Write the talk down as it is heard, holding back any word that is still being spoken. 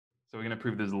So we're going to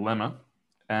prove this lemma,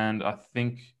 and I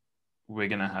think we're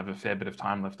going to have a fair bit of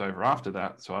time left over after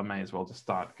that, so I may as well just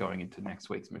start going into next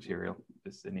week's material.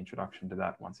 Just an introduction to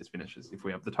that once this finishes, if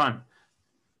we have the time.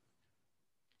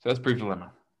 So let's prove the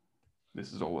lemma.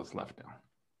 This is all that's left now.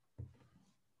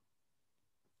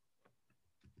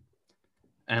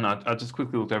 And I just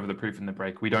quickly looked over the proof in the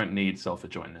break. We don't need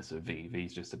self-adjointness of V. V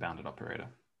is just a bounded operator.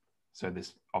 So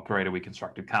this operator we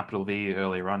constructed capital V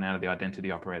earlier on out of the identity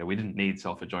operator. We didn't need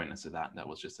self-adjointness of that. That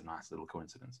was just a nice little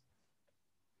coincidence.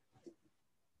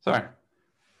 So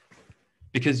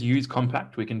because U is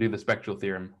compact, we can do the spectral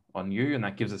theorem on U, and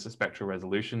that gives us a spectral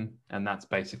resolution. And that's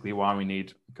basically why we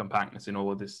need compactness in all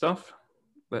of this stuff.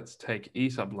 Let's take E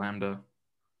sub lambda,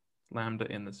 lambda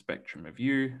in the spectrum of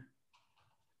U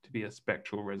to be a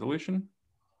spectral resolution,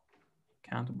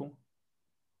 countable,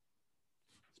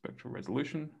 spectral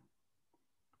resolution.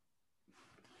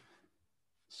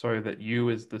 So that U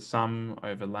is the sum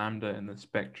over lambda in the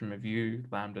spectrum of U,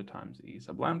 lambda times E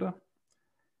sub lambda.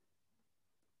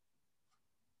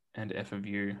 And F of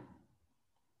U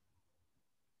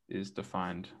is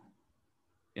defined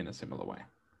in a similar way.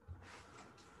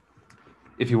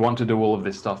 If you want to do all of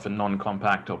this stuff for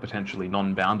non-compact or potentially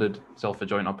non-bounded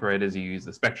self-adjoint operators, you use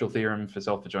the spectral theorem. For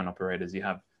self-adjoint operators, you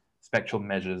have spectral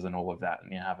measures and all of that,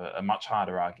 and you have a much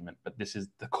harder argument, but this is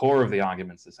the core of the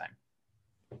argument's the same.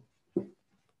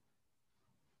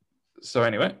 So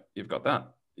anyway, you've got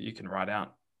that. You can write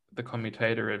out the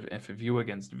commutator of F of U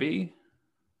against V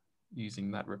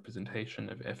using that representation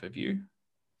of F of U.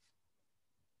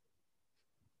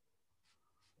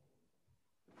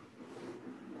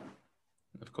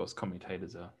 Of course,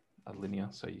 commutators are linear,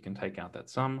 so you can take out that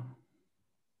sum.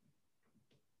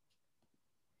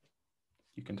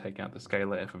 You can take out the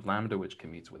scalar F of lambda, which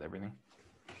commutes with everything.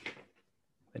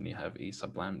 Then you have E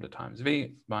sub lambda times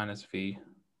V minus V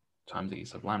times E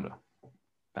sub lambda.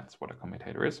 That's what a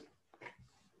commutator is.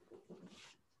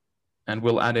 And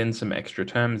we'll add in some extra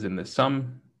terms in this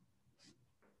sum,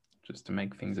 just to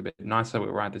make things a bit nicer.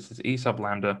 We'll write this as E sub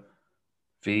lambda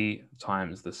V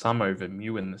times the sum over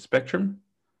mu in the spectrum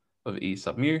of E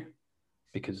sub mu,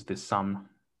 because this sum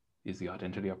is the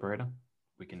identity operator.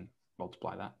 We can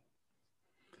multiply that.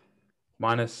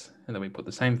 Minus, and then we put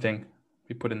the same thing.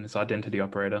 We put in this identity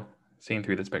operator, seen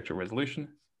through the spectral resolution,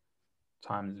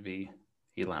 times V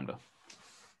E lambda.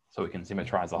 So we can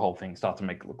symmetrize the whole thing, start to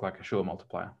make it look like a Schur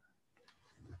multiplier.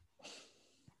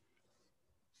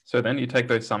 So then you take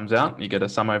those sums out, you get a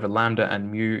sum over lambda and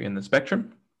mu in the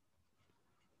spectrum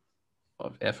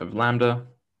of F of lambda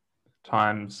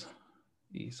times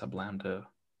E sub lambda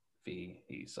V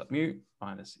E sub mu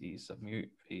minus E sub mu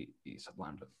V E sub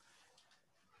lambda.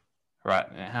 All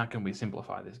right, now how can we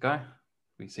simplify this guy?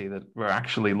 We see that we're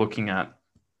actually looking at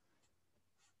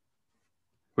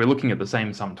the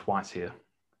same sum twice here,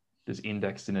 just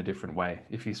indexed in a different way.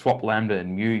 If you swap lambda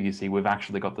and mu, you see we've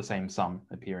actually got the same sum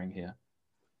appearing here.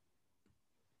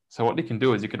 So what you can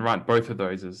do is you can write both of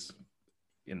those as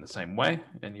in the same way,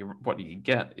 and what you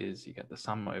get is you get the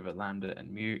sum over lambda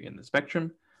and mu in the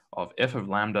spectrum of F of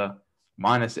lambda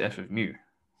minus F of mu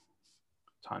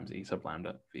times E sub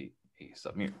lambda V E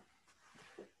sub mu.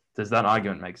 Does that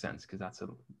argument make sense? Because that's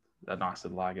a nice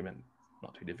little argument,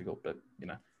 not too difficult, but you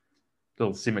know,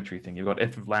 little symmetry thing. You've got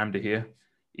F of lambda here,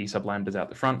 E sub lambda's out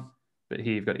the front, but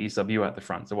here you've got E sub mu out the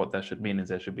front. So what that should mean is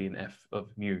there should be an F of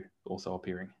mu also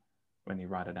appearing when you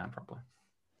write it down properly.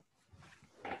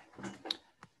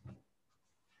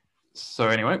 So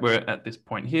anyway, we're at this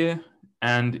point here,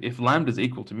 and if lambda is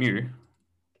equal to mu,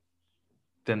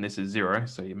 then this is 0,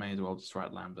 so you may as well just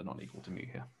write lambda not equal to mu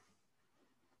here.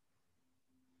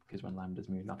 Because when lambda is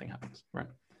mu, nothing happens, right?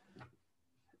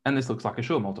 And this looks like a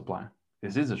Schur multiplier.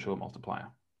 This is a Schur multiplier,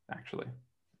 actually.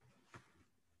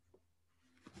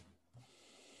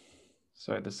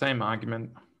 So the same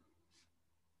argument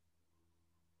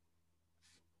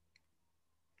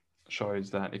shows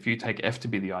that if you take F to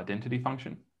be the identity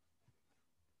function,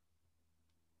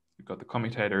 you've got the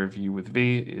commutator of U with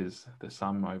V is the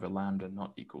sum over lambda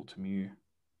not equal to mu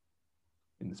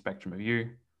in the spectrum of U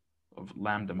of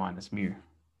lambda minus mu,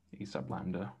 E sub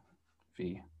lambda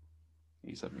V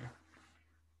E sub mu.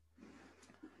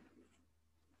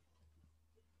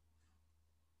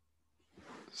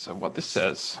 So what this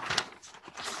says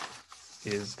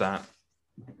is that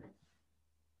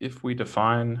if we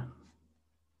define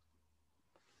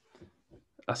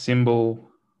a symbol,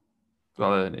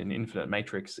 well, an infinite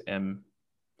matrix M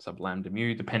sub lambda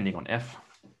mu, depending on F,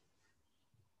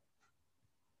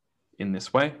 in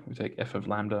this way, we take F of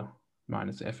lambda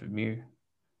minus F of mu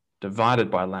divided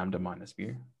by lambda minus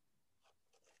mu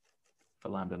for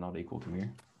lambda not equal to mu,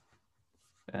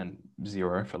 and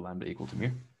 0 for lambda equal to mu.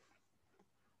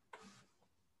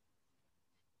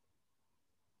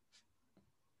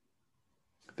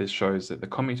 this shows that the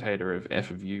commutator of f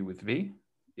of u with v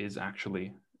is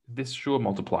actually this Schur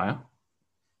multiplier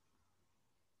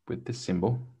with this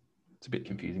symbol. It's a bit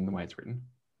confusing the way it's written,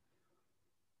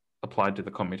 applied to the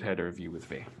commutator of u with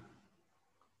v.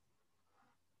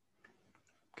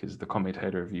 Because the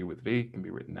commutator of u with v can be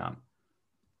written out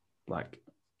like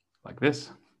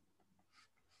this.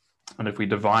 And if we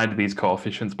divide these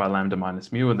coefficients by lambda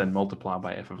minus mu and then multiply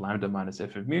by f of lambda minus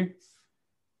f of mu,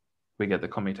 we get the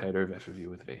commutator of f of u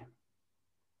with v.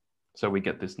 So we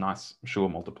get this nice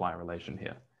Schur multiplier relation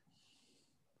here.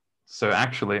 So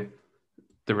actually,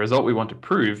 the result we want to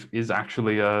prove is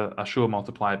actually a Schur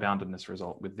multiplier boundedness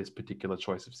result with this particular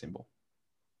choice of symbol.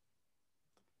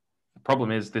 The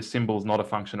problem is this symbol is not a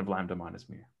function of lambda minus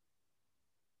mu.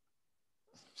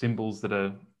 Symbols that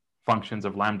are functions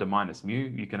of lambda minus mu,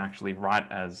 you can actually write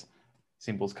as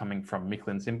symbols coming from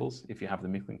Miquelin symbols if you have the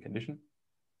Miquelin condition,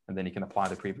 and then you can apply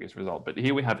the previous result. But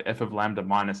here we have f of lambda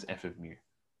minus f of mu,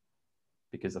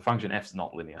 because the function f is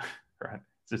not linear, right?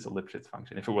 It's just a Lipschitz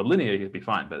function. If it were linear, you'd be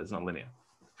fine, but it's not linear.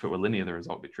 If it were linear, the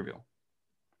result would be trivial.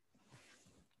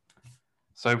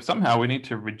 So somehow we need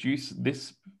to reduce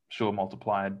this Schur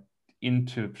multiplier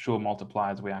into Schur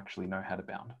multipliers we actually know how to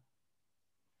bound.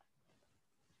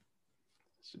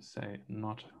 Let's just say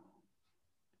not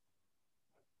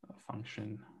a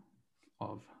function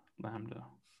of lambda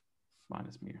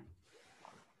minus mu.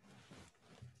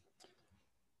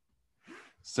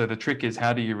 So the trick is,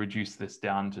 how do you reduce this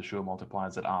down to Schur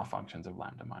multipliers that are functions of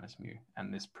lambda minus mu?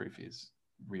 And this proof is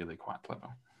really quite clever.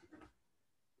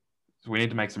 So we need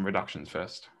to make some reductions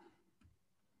first.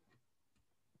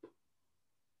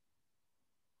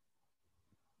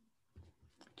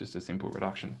 Just a simple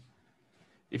reduction.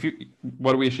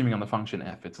 What are we assuming on the function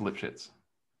f? It's Lipschitz,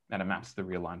 and it maps the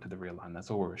real line to the real line.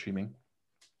 That's all we're assuming.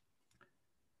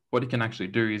 What you can actually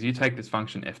do is you take this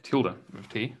function f tilde of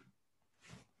t,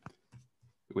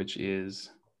 which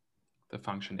is the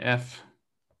function f,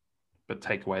 but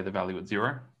take away the value at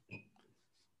 0.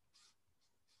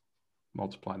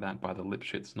 Multiply that by the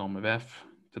Lipschitz norm of f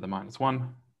to the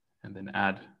 -1, and then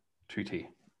add 2t.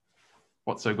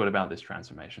 What's so good about this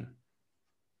transformation?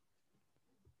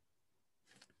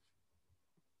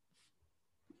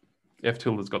 F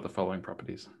tilde has got the following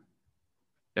properties.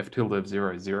 F tilde of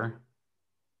 0 is 0,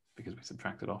 because we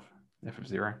subtracted off f of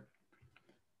 0.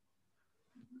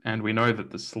 And we know that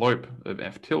the slope of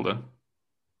f tilde,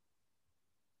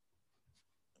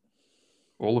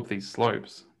 all of these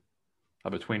slopes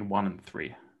are between 1 and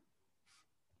 3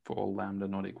 for all lambda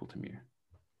not equal to mu.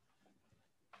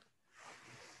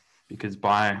 Because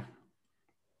by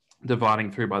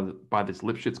dividing through by this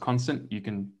Lipschitz constant, you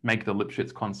can make the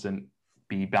Lipschitz constant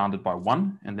be bounded by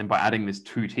 1, and then by adding this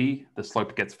 2t, the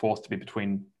slope gets forced to be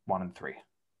between 1 and 3.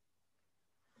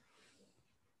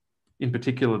 In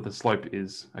particular, the slope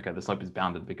is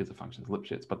bounded because the function is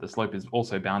Lipschitz, but the slope is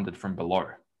also bounded from below,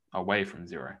 away from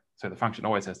 0. So the function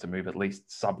always has to move at least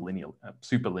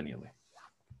superlinearly.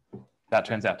 That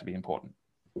turns out to be important.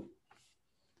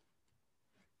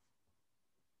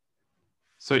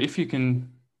 So if you can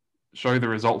show the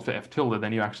result for f tilde,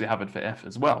 then you actually have it for f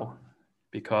as well,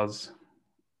 because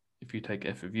if you take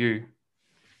f of u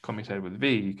commutated with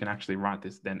v, you can actually write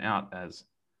this then out as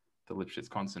the Lipschitz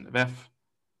constant of f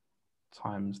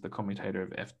times the commutator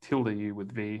of f tilde u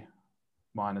with v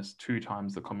minus 2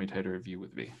 times the commutator of u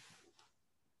with v.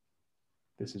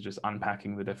 This is just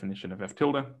unpacking the definition of f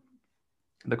tilde.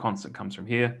 The constant comes from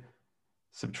here.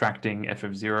 Subtracting f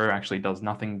of 0 actually does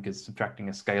nothing, because subtracting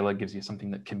a scalar gives you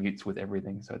something that commutes with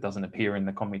everything, so it doesn't appear in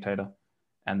the commutator.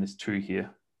 And this 2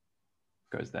 here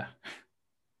goes there.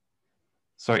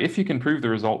 So if you can prove the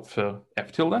result for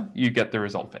f tilde, you get the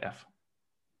result for f.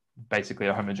 Basically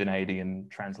a homogeneity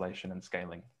and translation and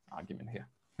scaling argument here.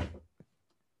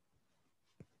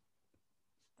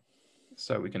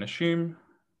 So we can assume,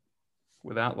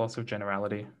 without loss of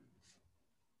generality,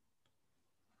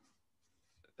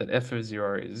 that f of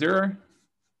 0 is 0,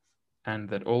 and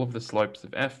that all of the slopes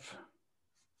of f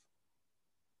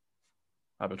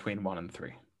are between 1 and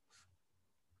 3.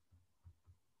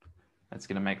 That's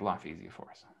going to make life easier for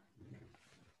us.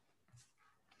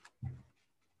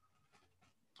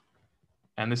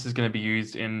 And this is going to be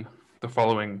used in the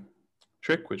following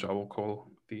trick, which I will call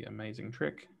the amazing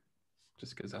trick,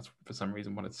 just because that's for some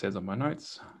reason what it says on my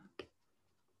notes.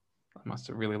 I must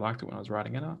have really liked it when I was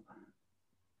writing it up.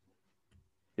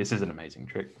 This is an amazing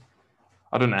trick.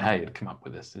 I don't know how you'd come up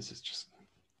with this. This is just,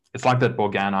 it's like that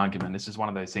Bourgain argument. This is one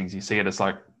of those things you see it, it's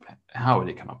like, how would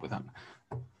he come up with that?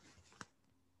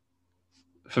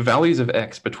 For values of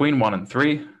x between 1 and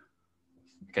 3,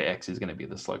 okay, x is going to be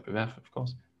the slope of f, of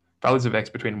course. Values of x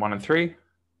between 1 and 3,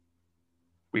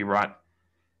 we write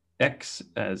x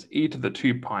as e to the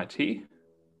 2 pi t,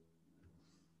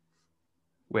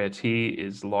 where t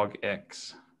is log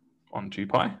x on 2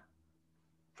 pi.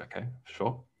 Okay,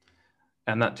 sure.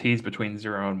 And that t is between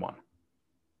 0 and 1.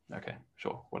 Okay,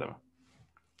 sure, whatever.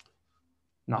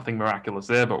 Nothing miraculous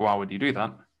there, but why would you do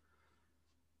that?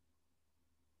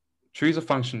 Choose a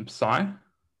function psi,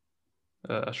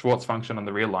 a Schwartz function on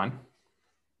the real line,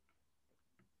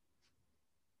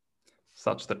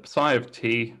 such that psi of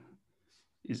t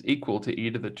is equal to e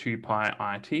to the 2 pi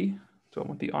it. Do I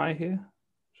want the I here?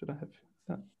 Should I have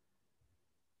that?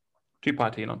 2 pi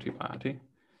t, not 2 pi it.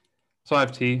 Psi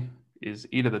of t is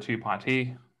e to the 2 pi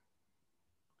t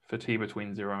for t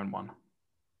between 0 and 1.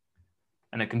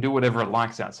 And it can do whatever it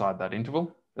likes outside that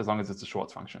interval, as long as it's a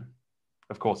Schwartz function.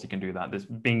 Of course, you can do that.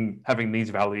 Having these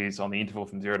values on the interval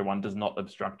from 0 to 1 does not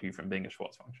obstruct you from being a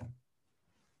Schwartz function.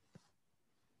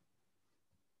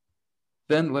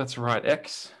 Then let's write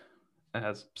x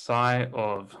as psi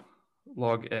of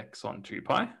log x on 2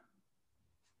 pi.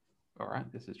 All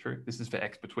right, this is true. This is for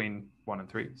x between 1 and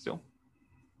 3 still.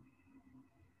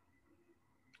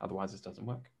 Otherwise, this doesn't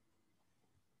work.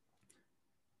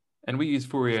 And we use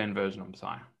Fourier inversion on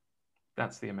psi.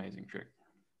 That's the amazing trick.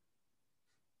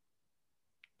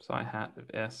 Psi hat of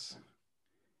s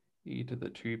e to the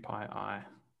 2 pi I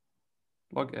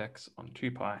log x on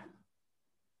 2 pi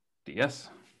ds.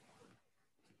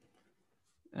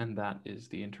 And that is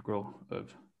the integral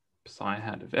of psi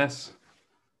hat of s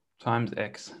times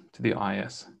x to the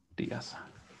is ds.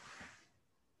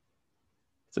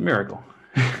 It's a miracle.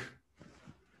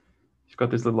 You've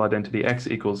got this little identity x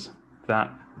equals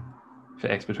that for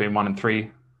x between 1 and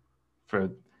 3 for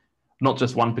not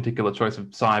just one particular choice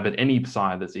of psi, but any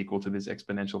psi that's equal to this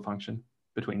exponential function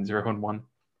between 0 and 1.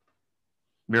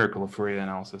 Miracle of Fourier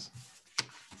analysis.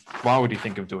 Why would you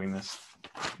think of doing this?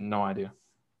 No idea.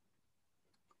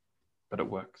 But it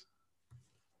works.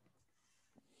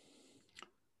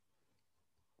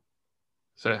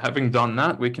 So having done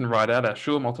that, we can write out our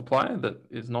Schur multiplier that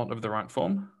is not of the right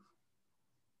form.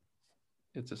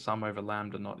 It's a sum over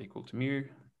lambda not equal to mu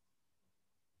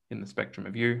in the spectrum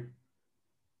of u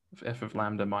of f of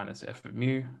lambda minus f of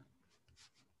mu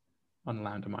on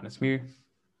lambda minus mu.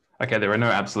 Okay, there are no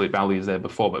absolute values there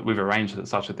before, but we've arranged it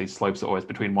such that these slopes are always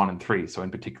between 1 and 3. So in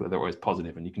particular, they're always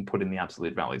positive, and you can put in the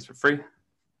absolute values for free.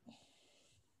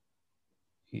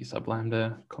 E sub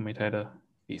lambda, commutator,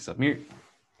 E sub mu.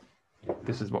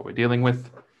 This is what we're dealing with.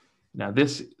 Now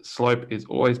this slope is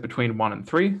always between 1 and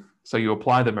 3. So you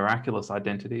apply the miraculous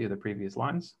identity of the previous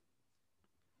lines.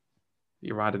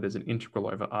 You write it as an integral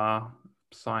over r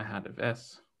psi hat of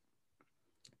s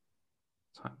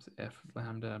times f of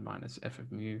lambda minus f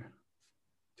of mu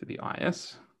to the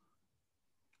is.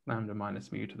 Lambda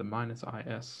minus mu to the minus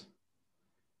is.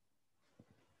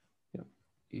 Yep.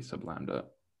 E sub lambda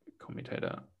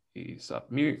commutator E sub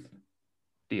mu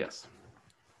ds.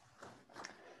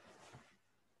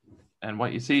 And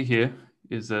what you see here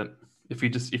is that if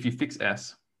you fix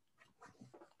s,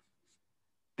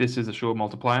 this is a Schur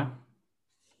multiplier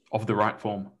of the right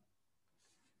form.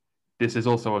 This is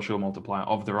also a Schur multiplier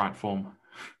of the right form.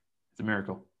 It's a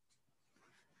miracle.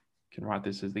 You can write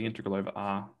this as the integral over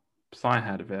r psi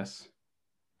hat of s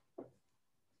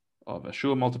of a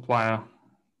Schur multiplier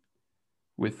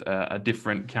with a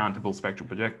different countable spectral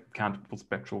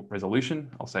resolution.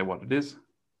 I'll say what it is,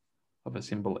 of a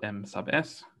symbol m sub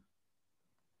s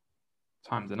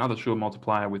times another Schur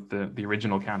multiplier with the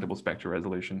original countable spectral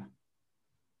resolution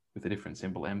with a different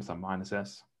symbol m sub minus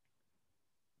s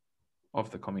of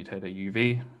the commutator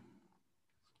uv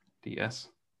ds,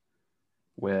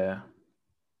 where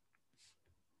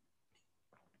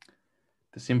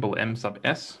the symbol m sub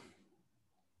s,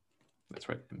 let's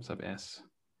write m sub s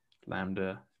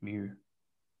lambda mu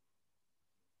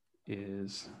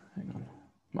is, hang on,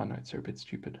 my notes are a bit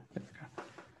stupid. There we go.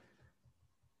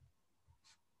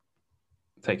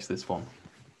 Takes this form.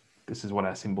 This is what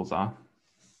our symbols are.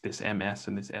 This ms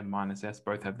and this m minus s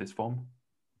both have this form.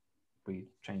 We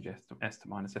change s to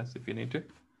minus s if you need to.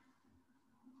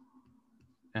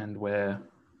 And where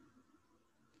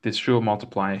this Schur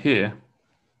multiplier here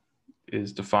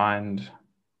is defined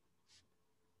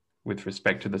with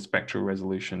respect to the spectral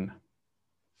resolution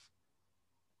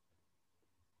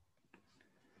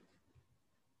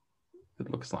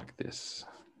that looks like this.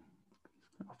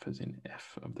 Alpha's in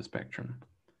f of the spectrum.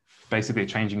 Basically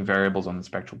changing variables on the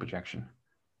spectral projection.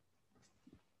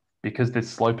 Because this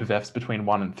slope of f's between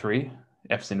 1 and 3,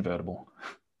 f's invertible.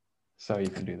 So you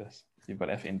can do this. You've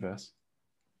got f inverse.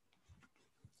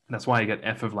 That's why you get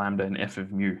f of lambda and f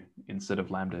of mu instead of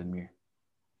lambda and mu.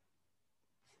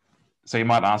 So you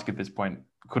might ask at this point,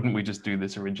 couldn't we just do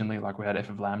this originally? Like we had f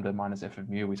of lambda minus f of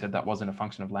mu. We said that wasn't a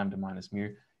function of lambda minus mu.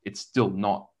 It's still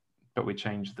not, but we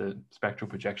changed the spectral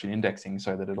projection indexing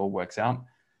so that it all works out.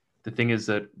 The thing is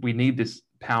that we need this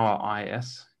power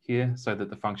is here so that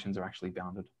the functions are actually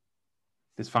bounded.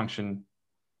 This function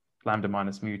lambda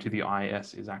minus mu to the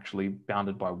is actually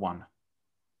bounded by 1.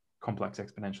 Complex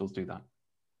exponentials do that.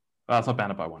 Well, it's not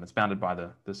bounded by 1. It's bounded by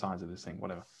the size of this thing,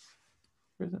 whatever.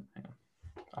 Where is it? Hang on.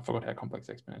 I forgot how complex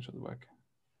exponentials work.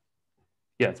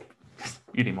 Yeah, it's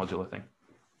unimodular thing.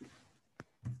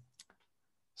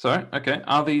 So, okay,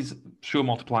 are these Schur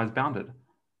multipliers bounded?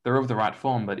 They're of the right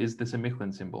form, but is this a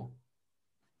Miquelin symbol?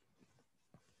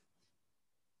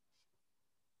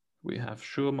 We have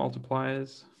Schur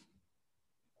multipliers.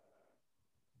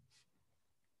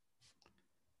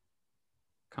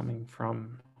 Coming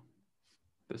from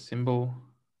the symbol.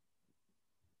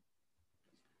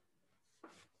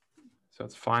 So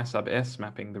it's phi sub s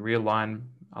mapping the real line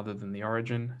other than the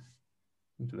origin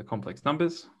into the complex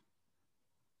numbers.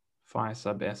 Phi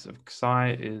sub s of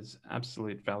xi is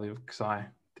absolute value of xi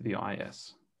to the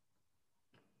is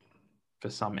for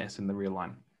some s in the real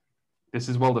line. This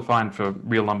is well defined for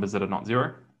real numbers that are not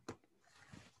 0.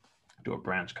 Do a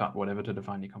branch cut, whatever, to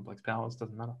define your complex powers,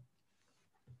 doesn't matter.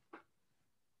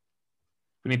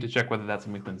 We need to check whether that's a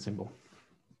Miquelin symbol.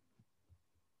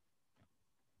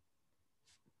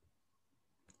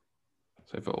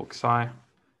 So for all xi,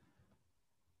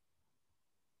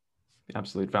 the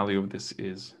absolute value of this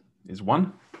is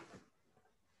 1,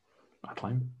 I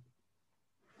claim.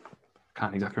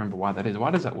 Can't exactly remember why that is.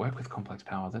 Why does that work with complex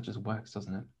powers? That just works,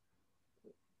 doesn't it?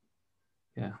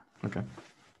 Yeah, okay.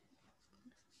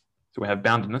 So we have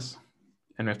boundedness,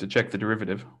 and we have to check the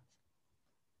derivative.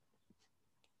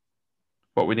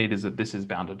 What we need is that this is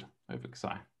bounded over xi.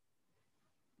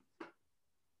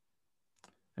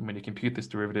 And when you compute this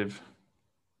derivative,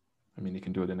 I mean, you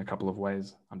can do it in a couple of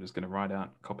ways. I'm just going to write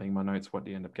out, copying my notes, what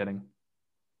do you end up getting?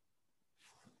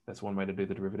 That's one way to do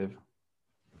the derivative.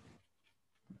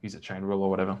 Use a chain rule or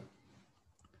whatever.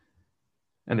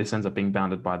 And this ends up being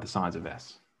bounded by the size of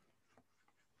s.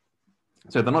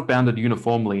 So they're not bounded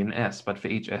uniformly in s, but for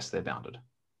each s they're bounded.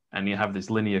 And you have this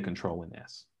linear control in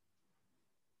s.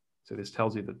 So this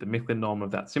tells you that the Miquelin norm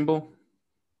of that symbol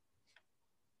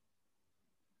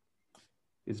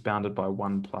is bounded by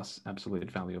 1 plus absolute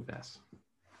value of s.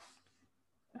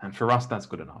 And for us, that's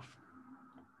good enough.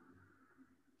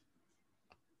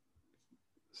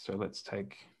 So let's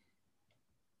take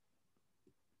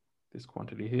this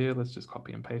quantity here. Let's just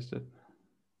copy and paste it.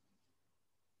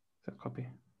 Is that copy?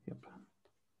 Yep.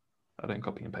 I don't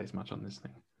copy and paste much on this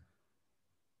thing.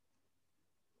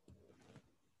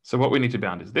 So what we need to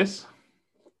bound is this.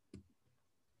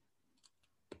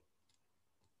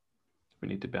 We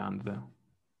need to bound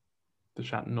the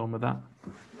Schatten norm of that.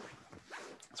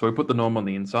 So we put the norm on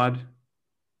the inside.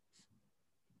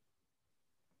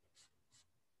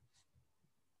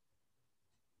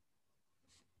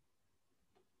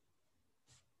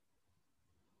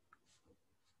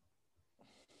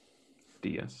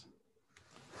 ds.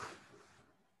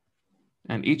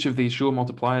 And each of these Schur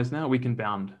multipliers now we can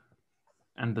bound.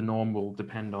 And the norm will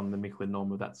depend on the Miquelin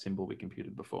norm of that symbol we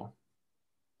computed before.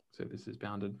 So this is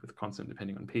bounded with constant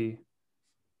depending on p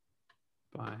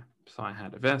by psi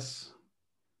hat of s.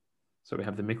 So we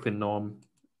have the Miquelin norm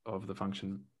of the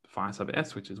function phi sub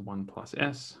s, which is 1 plus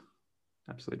s,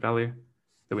 absolute value.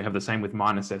 Then we have the same with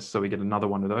minus s, so we get another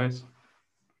one of those.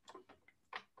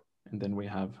 And then we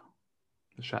have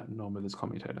the Schatten norm of this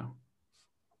commutator.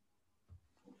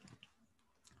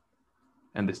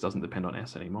 And this doesn't depend on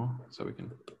s anymore, so we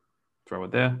can throw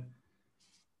it there.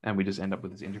 And we just end up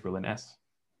with this integral in s.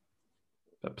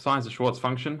 But psi is a Schwartz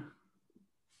function,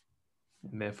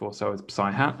 and therefore so is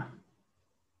psi hat,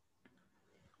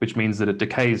 which means that it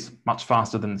decays much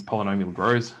faster than this polynomial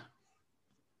grows,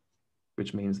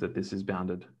 which means that this is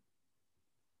bounded.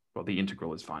 Well, the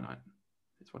integral is finite.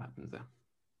 That's what happens there.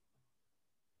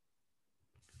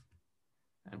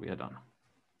 And we are done.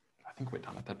 I think we're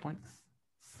done at that point.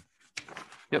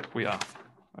 Yep, we are,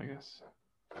 I guess.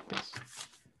 Yes.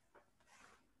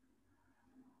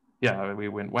 Yeah, we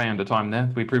went way under time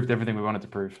there. We proved everything we wanted to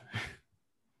prove.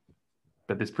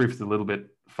 But this proof is a little bit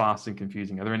fast and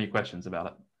confusing. Are there any questions about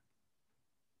it?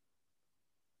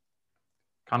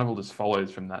 Kind of all just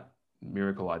follows from that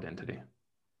miracle identity.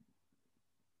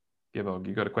 Gevorg,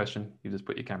 you got a question? You just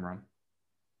put your camera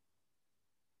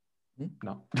on.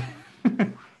 No.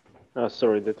 Oh,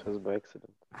 sorry, that was by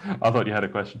accident. I thought you had a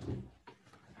question.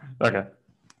 Okay.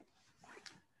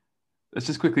 Let's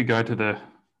just quickly go to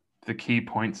the key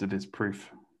points of this proof,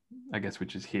 I guess,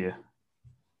 which is here,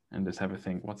 and just have a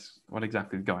think. What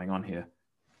exactly is going on here?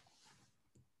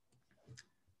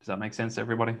 Does that make sense to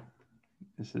everybody?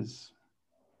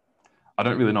 I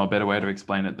don't really know a better way to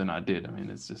explain it than I did. I mean,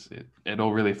 it's just, it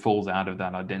all really falls out of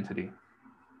that identity.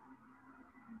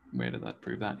 Where did that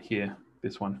prove that? Here,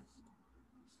 this one.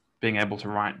 Being able to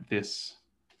write this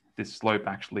slope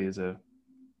actually is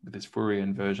this Fourier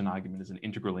inversion argument is an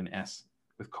integral in S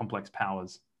with complex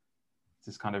powers. It's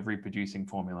this kind of reproducing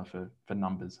formula for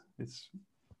numbers. It's,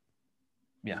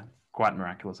 yeah, quite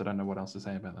miraculous. I don't know what else to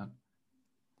say about that.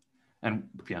 And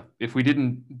yeah, if we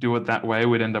didn't do it that way,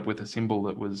 we'd end up with a symbol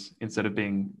that was, instead of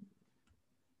being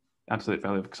absolute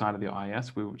value of psi to the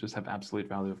IS, we would just have absolute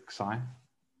value of psi,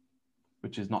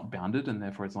 which is not bounded, and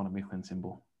therefore it's not a Mifflin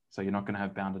symbol. So you're not going to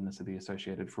have boundedness of the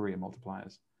associated Fourier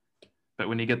multipliers. But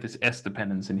when you get this S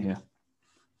dependence in here,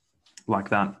 like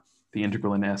that, the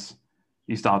integral in S,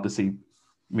 you start to see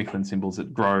Mifflin symbols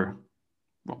that grow,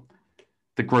 well,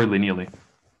 that grow linearly,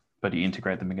 but you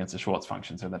integrate them against a Schwartz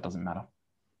function, so that doesn't matter.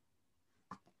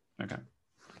 Okay.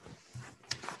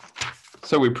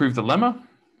 So we proved the lemma.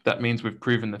 That means we've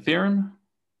proven the theorem.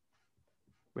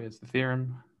 Where's the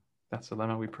theorem? That's the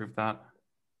lemma. We proved that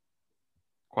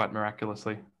quite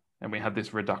miraculously. And we had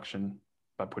this reduction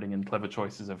by putting in clever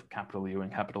choices of capital U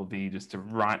and capital V just to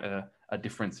write a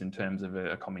difference in terms of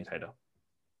a commutator,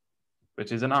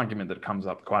 which is an argument that comes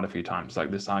up quite a few times. Like,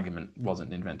 this argument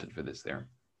wasn't invented for this theorem.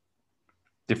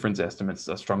 Difference estimates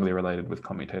are strongly related with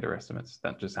commutator estimates.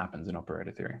 That just happens in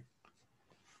operator theory.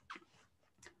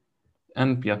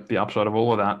 And yeah, the upshot of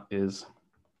all of that is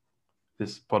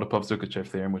this Potapov-Sukochev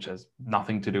theorem, which has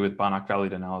nothing to do with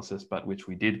Banach-valued analysis, but which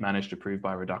we did manage to prove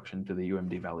by reduction to the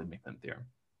UMD-valued Mifflin theorem,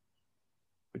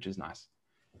 which is nice.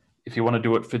 If you want to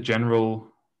do it for general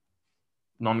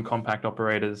non-compact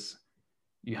operators,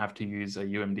 you have to use a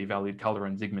UMD-valued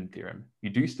Calderon-Zygmunt theorem. You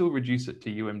do still reduce it to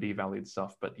UMD-valued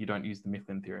stuff, but you don't use the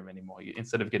Mifflin theorem anymore.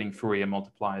 Instead of getting Fourier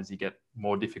multipliers, you get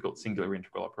more difficult singular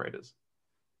integral operators.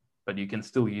 But you can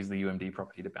still use the UMD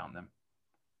property to bound them.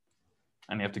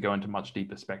 And you have to go into much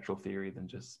deeper spectral theory than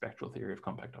just spectral theory of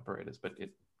compact operators, but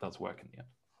it does work in the end.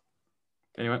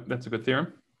 Anyway, that's a good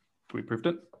theorem. We proved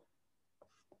it.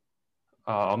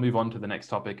 I'll move on to the next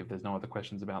topic if there's no other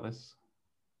questions about this.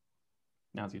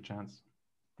 Now's your chance.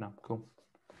 No, cool.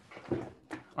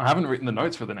 I haven't written the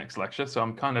notes for the next lecture, so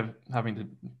I'm kind of having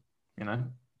to,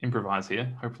 improvise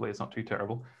here. Hopefully it's not too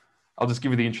terrible. I'll just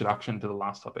give you the introduction to the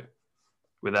last topic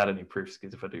without any proofs,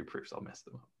 because if I do proofs, I'll mess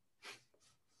them up.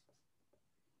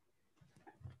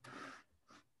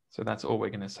 So that's all we're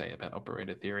going to say about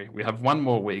operator theory. We have one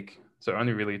more week, so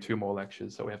only really 2 more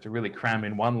lectures. So we have to really cram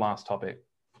in one last topic.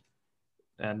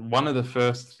 And one of the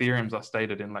first theorems I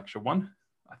stated in lecture 1,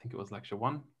 I think it was lecture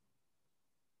 1.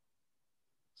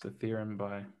 It's a theorem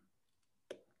by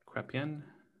Quapien.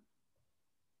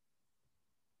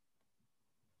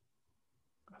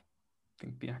 I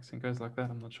think the accent goes like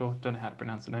that. I'm not sure. Don't know how to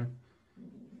pronounce the name.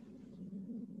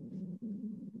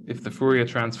 If the Fourier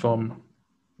transform,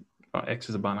 X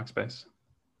is a Banach space,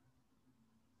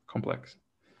 complex.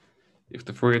 If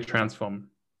the Fourier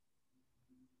transform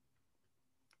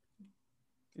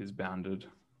is bounded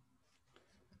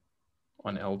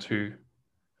on L2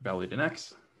 valued in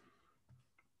X,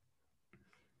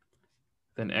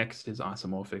 then X is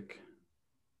isomorphic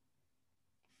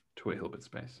to a Hilbert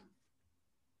space.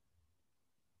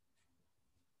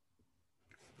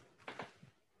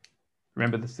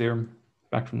 Remember this theorem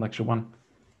back from lecture 1?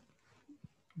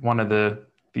 One of the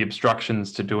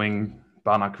obstructions to doing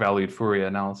Banach-valued Fourier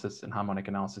analysis and harmonic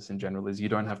analysis in general is you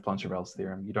don't have Plancherel's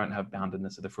theorem. You don't have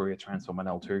boundedness of the Fourier transform on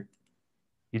L2.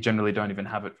 You generally don't even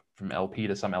have it from LP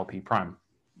to some LP prime.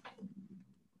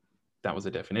 That was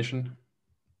a definition.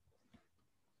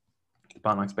 The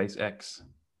Banach space X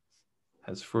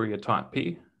has Fourier type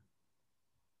P.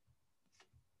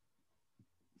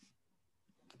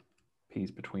 P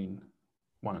is between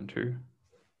 1 and 2.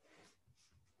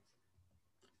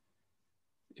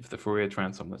 If the Fourier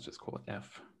transform, let's just call it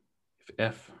F. If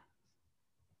F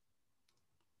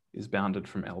is bounded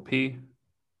from LP,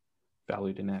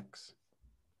 valued in X,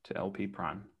 to LP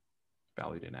prime,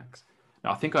 valued in X.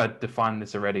 Now, I think I defined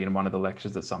this already in one of the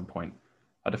lectures at some point.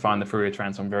 I defined the Fourier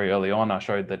transform very early on. I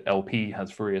showed that LP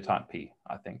has Fourier type P,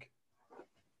 I think.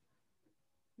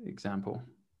 Example,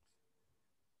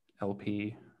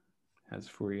 LP has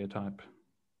Fourier type.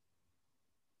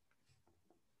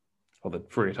 Well, the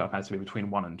Fourier type has to be between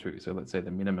 1 and 2. So let's say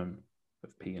the minimum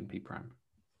of P and P prime,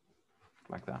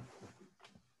 like that.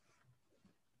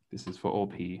 This is for all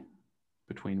P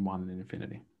between 1 and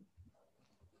infinity.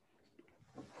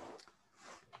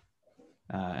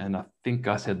 And I think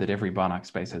I said that every Banach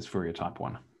space has Fourier type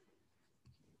 1.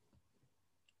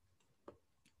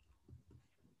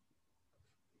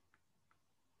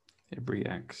 every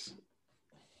x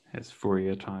has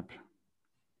Fourier type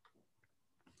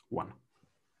 1.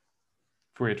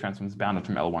 Fourier transform is bounded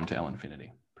from L1 to L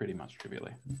infinity, pretty much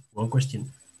trivially. One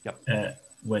question. Yep.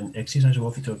 When x is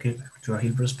isomorphic to a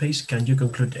Hilbert space, can you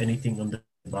conclude anything on the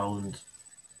bound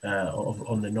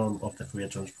on the norm of the Fourier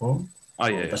transform? Oh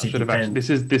yeah, I should have actually.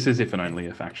 This is if and only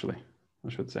if, actually, I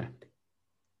should say.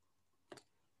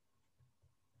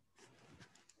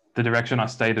 The direction I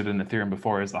stated in the theorem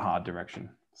before is the hard direction.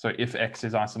 So if x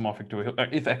is isomorphic to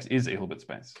if x is a Hilbert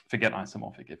space, forget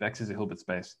isomorphic. If x is a Hilbert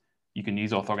space, you can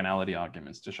use orthogonality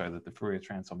arguments to show that the Fourier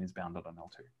transform is bounded on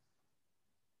L2.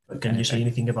 But can you say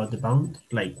anything about the bound?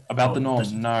 Like about the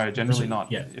norm? No, generally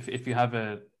not. Yeah. If you have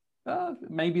a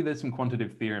maybe there's some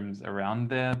quantitative theorems around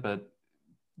there, but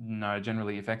no,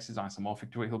 generally if x is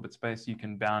isomorphic to a Hilbert space, you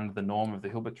can bound the norm of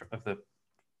the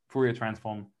Fourier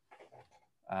transform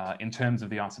in terms of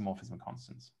the isomorphism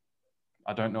constants.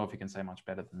 I don't know if you can say much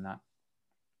better than that.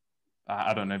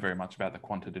 I don't know very much about the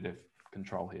quantitative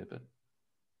control here, but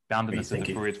boundedness of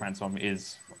the Fourier transform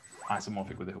is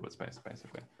isomorphic with the Hilbert space,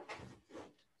 basically.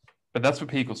 But that's for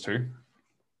p equals 2.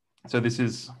 So this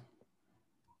is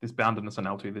this boundedness on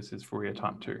L2, this is Fourier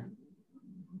type 2.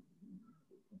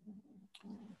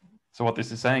 So what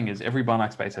this is saying is every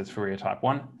Banach space has Fourier type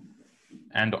 1,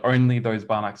 and only those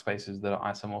Banach spaces that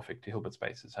are isomorphic to Hilbert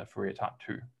spaces have Fourier type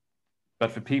 2.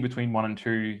 But for p between 1 and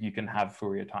 2, you can have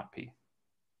Fourier type p.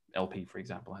 LP, for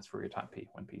example, has Fourier type p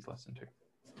when p is less than 2.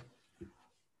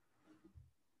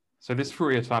 So this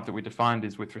Fourier type that we defined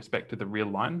is with respect to the real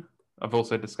line. I've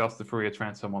also discussed the Fourier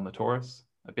transform on the torus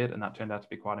a bit, and that turned out to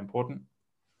be quite important.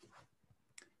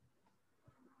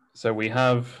 So we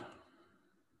have,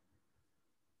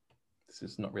 this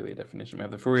is not really a definition, we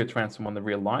have the Fourier transform on the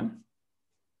real line.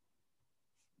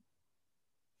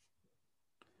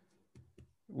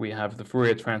 We have the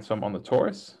Fourier transform on the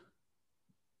torus.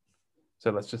 So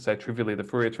let's just say trivially the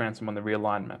Fourier transform on the real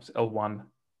line maps L1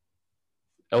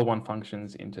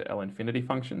 functions into L infinity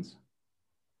functions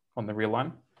on the real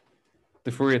line.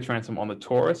 The Fourier transform on the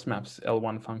torus maps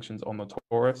L1 functions on the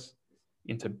torus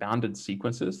into bounded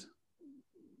sequences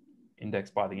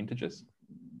indexed by the integers.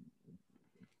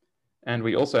 And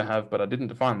we also have, but I didn't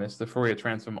define this, the Fourier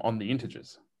transform on the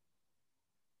integers,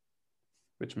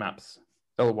 which maps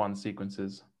L1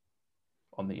 sequences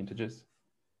on the integers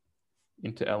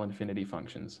into L infinity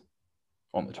functions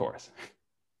on the torus.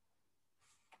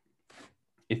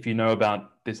 If you know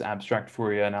about this abstract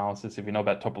Fourier analysis, if you know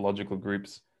about topological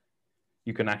groups,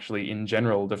 you can actually, in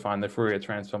general, define the Fourier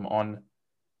transform on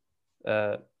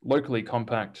a locally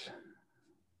compact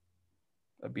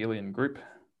abelian group.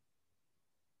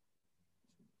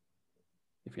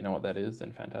 If you know what that is,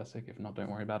 then fantastic. If not, don't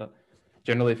worry about it.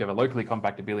 Generally, if you have a locally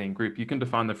compact abelian group, you can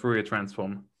define the Fourier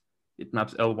transform. It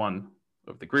maps L1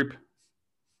 of the group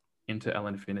into L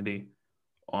infinity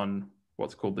on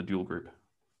what's called the dual group.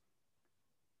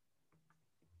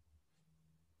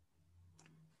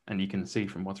 And you can see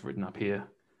from what's written up here,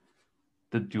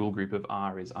 the dual group of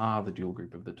R is R, the dual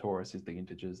group of the torus is the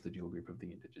integers, the dual group of the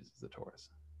integers is the torus.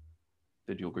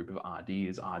 The dual group of RD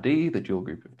is RD, the dual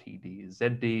group of TD is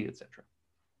ZD, etc.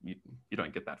 You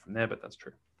don't get that from there, but that's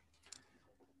true.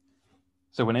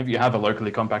 So whenever you have a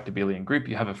locally compact abelian group,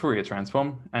 you have a Fourier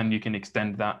transform, and you can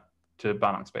extend that to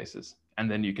Banach spaces. And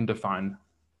then you can define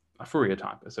a Fourier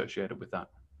type associated with that.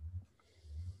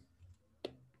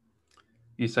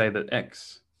 You say that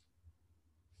X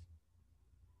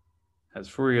has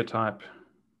Fourier type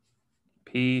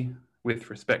P with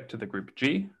respect to the group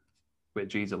G, where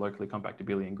G is a locally compact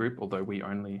abelian group, although we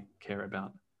only care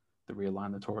about the real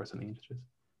line, the torus, and the integers.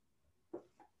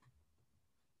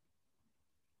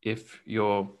 If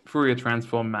your Fourier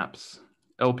transform maps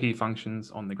LP functions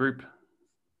on the group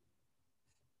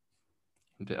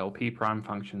into LP prime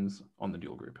functions on the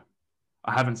dual group.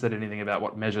 I haven't said anything about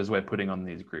what measures we're putting on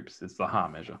these groups. It's the Haar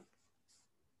measure.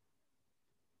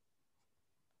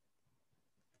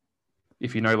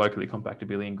 If you know locally compact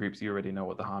abelian groups, you already know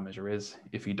what the Haar measure is.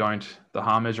 If you don't, the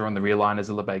Haar measure on the real line is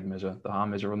a Lebesgue measure. The Haar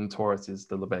measure on the torus is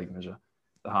the Lebesgue measure.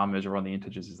 The Haar measure on the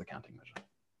integers is the counting measure.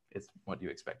 It's what you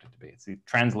expect it to be. It's the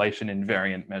translation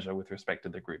invariant measure with respect to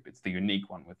the group. It's the unique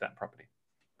one with that property.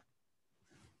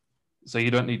 So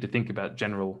you don't need to think about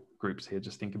general groups here.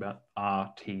 Just think about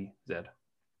R, T, Z.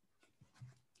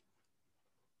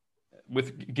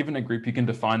 Given a group, you can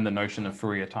define the notion of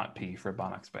Fourier type P for a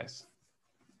Banach space.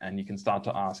 And you can start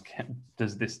to ask,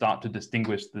 does this start to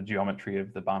distinguish the geometry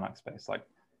of the Banach space? Like,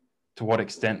 to what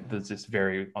extent does this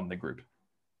vary on the group?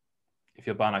 If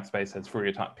your Banach space has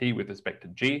Fourier type P with respect to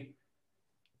G,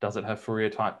 does it have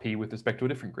Fourier type P with respect to a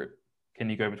different group? Can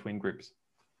you go between groups?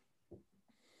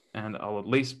 And I'll at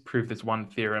least prove this one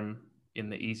theorem in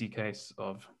the easy case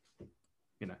of,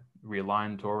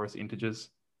 realigned torus integers.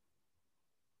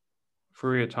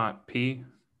 Fourier type P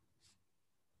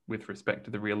with respect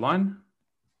to the real line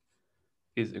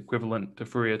is equivalent to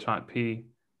Fourier type P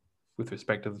with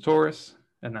respect to the torus,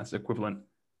 and that's equivalent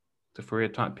to Fourier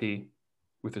type P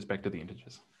with respect to the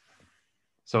integers.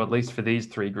 So at least for these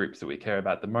three groups that we care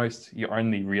about the most, you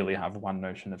only really have one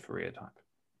notion of Fourier type.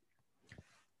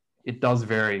 It does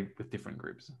vary with different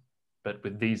groups, but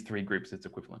with these three groups, it's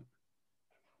equivalent.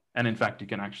 And in fact, you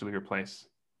can actually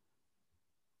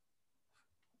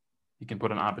you can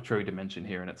put an arbitrary dimension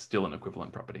here and it's still an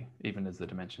equivalent property, even as the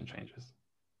dimension changes.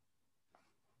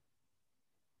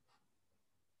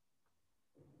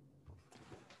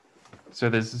 So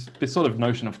there's this sort of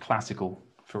notion of classical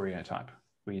Fourier type,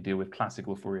 where you deal with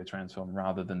classical Fourier transform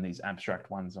rather than these abstract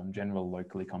ones on general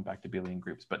locally compact abelian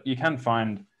groups. But you can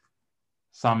find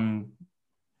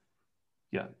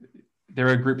there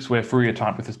are groups where Fourier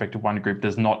type with respect to one group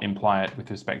does not imply it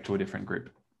with respect to a different group.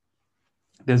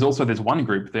 There's also this one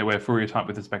group there where Fourier type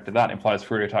with respect to that implies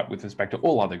Fourier type with respect to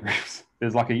all other groups.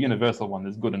 There's like a universal one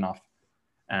that's good enough.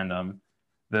 And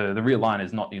the real line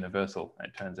is not universal,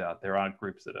 it turns out. There are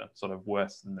groups that are sort of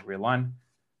worse than the real line,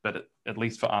 but at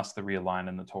least for us, the real line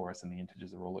and the torus and the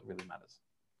integers are all that really matters.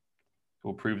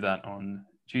 We'll prove that on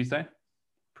Tuesday.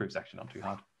 Proof's actually not too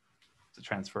hard. It's a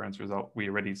transference result. We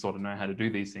already sort of know how to do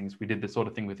these things. We did this sort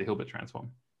of thing with the Hilbert transform.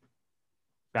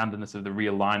 Boundedness of the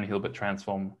real line Hilbert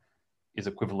transform is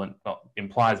equivalent,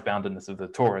 implies boundedness of the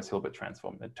torus Hilbert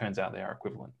transform. It turns out they are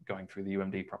equivalent going through the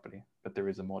UMD property, but there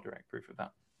is a more direct proof of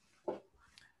that.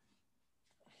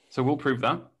 So we'll prove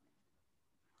that.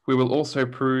 We will also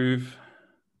prove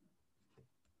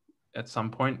at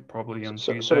some point, probably on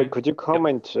Tuesday. Sorry, could you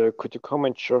comment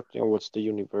shortly on what's the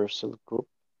universal group?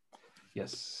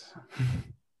 Yes,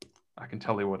 I can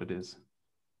tell you what it is.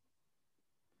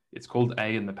 It's called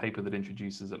A in the paper that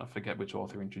introduces it. I forget which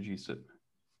author introduced it.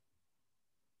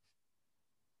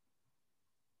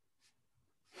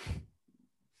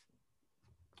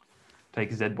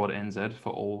 Take z bod nz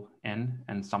for all n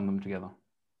and sum them together.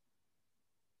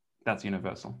 That's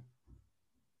universal.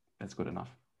 That's good enough.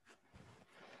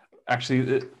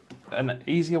 Actually, an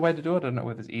easier way to do it, I don't know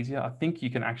whether it's easier. I think you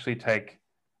can actually take,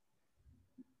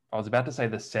 I was about to say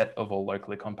the set of all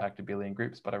locally compact abelian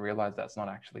groups, but I realized that's not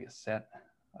actually a set,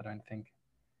 I don't think.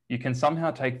 You can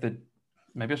somehow take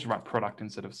maybe I should write product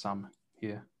instead of sum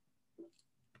here.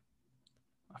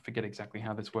 I forget exactly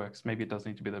how this works. Maybe it does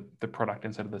need to be the product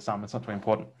instead of the sum. It's not too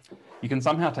important. You can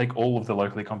somehow take all of the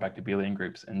locally compact abelian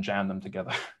groups and jam them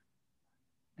together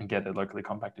and get a locally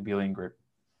compact abelian group.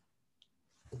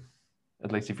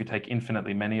 At least if you take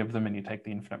infinitely many of them and you take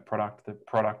the infinite product, the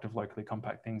product of locally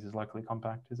compact things is locally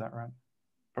compact. Is that right?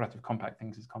 Product of compact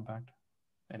things is compact.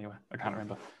 Anyway, I can't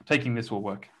remember. Taking this will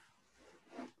work.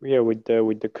 Yeah, with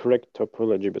the correct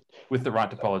topology, but with the right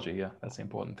topology, yeah, that's the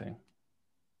important thing.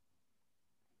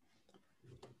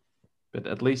 But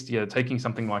at least, yeah, taking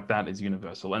something like that is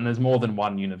universal. And there's more than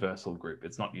one universal group.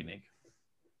 It's not unique.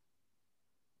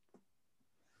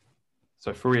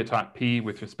 So Fourier type P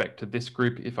with respect to this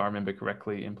group, if I remember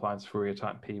correctly, implies Fourier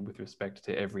type P with respect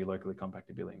to every locally compact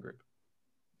abelian group.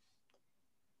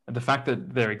 And the fact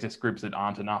that there exist groups that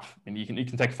aren't enough, and you can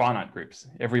take finite groups.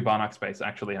 Every Banach space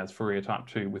actually has Fourier type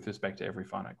 2 with respect to every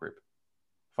finite group.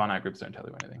 Finite groups don't tell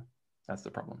you anything. That's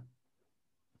the problem.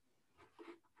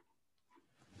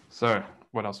 So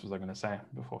what else was I going to say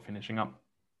before finishing up?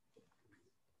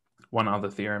 One other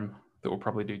theorem that we'll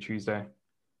probably do Tuesday.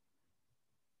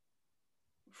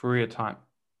 Fourier type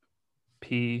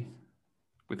P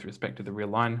with respect to the real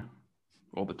line,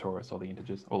 or the torus, or the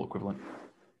integers, all equivalent,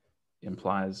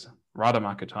 implies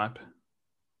Rademacher type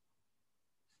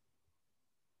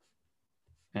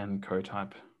and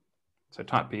cotype. So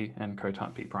type P and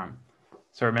cotype P prime.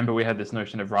 So remember we had this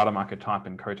notion of Rademacher type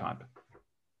and cotype,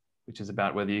 which is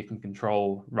about whether you can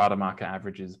control Rademacher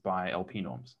averages by LP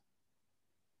norms.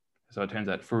 So it turns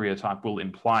out Fourier type will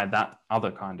imply that other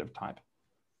kind of type.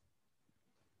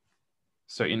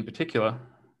 So in particular,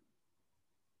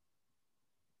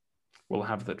 we'll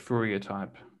have that Fourier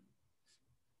type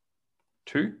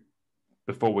 2,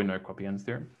 before we know Compiègne's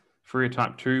theorem. Fourier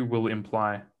type 2 will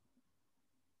imply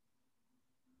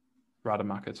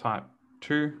Rademacher type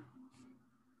 2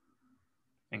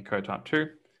 and cotype 2.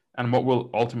 And what we'll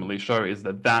ultimately show is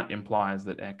that that implies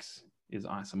that X is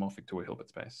isomorphic to a Hilbert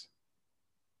space.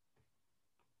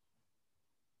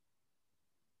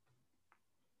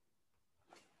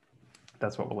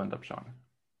 That's what we'll end up showing.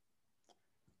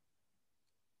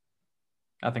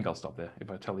 I think I'll stop there.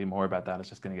 If I tell you more about that, it's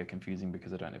just going to get confusing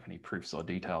because I don't have any proofs or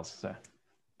details. So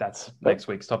That's next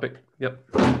week's topic. Yep.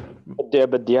 But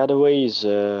the other way is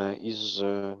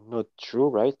not true,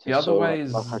 right? The other So way like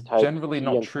is Banach type generally T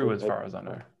not and true as type far as I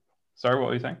know. Sorry, what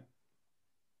were you saying?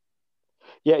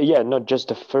 Yeah, not just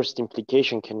the first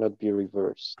implication cannot be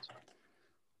reversed.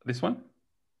 This one?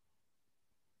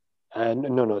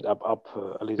 No, up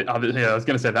a little bit. Yeah, I was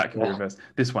going to say that can be Yeah. reversed.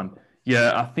 This one.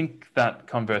 Yeah, I think that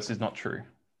converse is not true,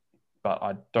 but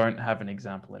I don't have an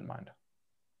example in mind.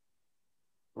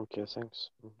 Okay, thanks.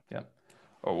 Yeah.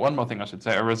 Oh, one more thing I should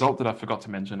say, a result that I forgot to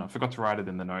mention. I forgot to write it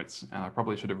in the notes, and I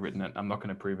probably should have written it. I'm not going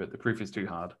to prove it. The proof is too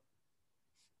hard.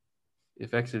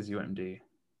 If x is UMD,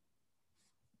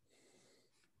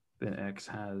 then x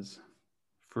has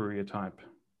Fourier type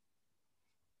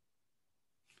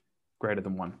greater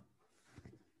than 1.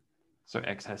 So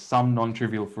x has some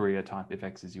non-trivial Fourier type if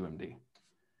x is UMD,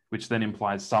 which then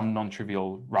implies some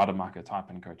non-trivial Rademacher type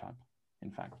and cotype.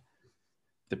 In fact,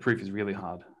 the proof is really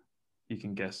hard. You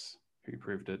can guess who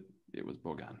proved it. It was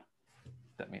Bourgain.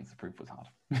 That means the proof was hard.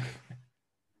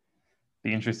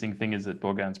 The interesting thing is that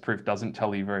Bourgain's proof doesn't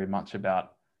tell you very much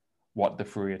about what the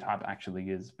Fourier type actually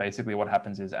is. Basically, what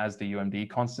happens is as the UMD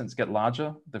constants get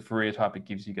larger, the Fourier type it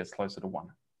gives you gets closer to 1.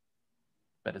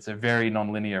 But it's a very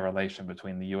nonlinear relation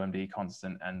between the UMD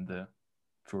constant and the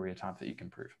Fourier type that you can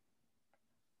prove.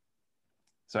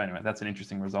 So anyway, that's an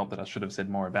interesting result that I should have said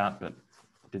more about, but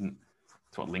didn't.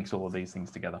 It's what links all of these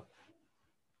things together.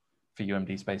 For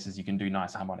UMD spaces, you can do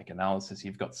nice harmonic analysis.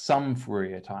 You've got some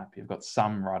Fourier type, you've got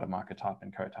some Rademacher type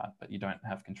and cotype, but you don't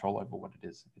have control over what it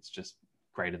is. It's just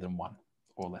greater than 1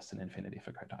 or less than infinity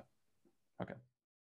for cotype. Okay.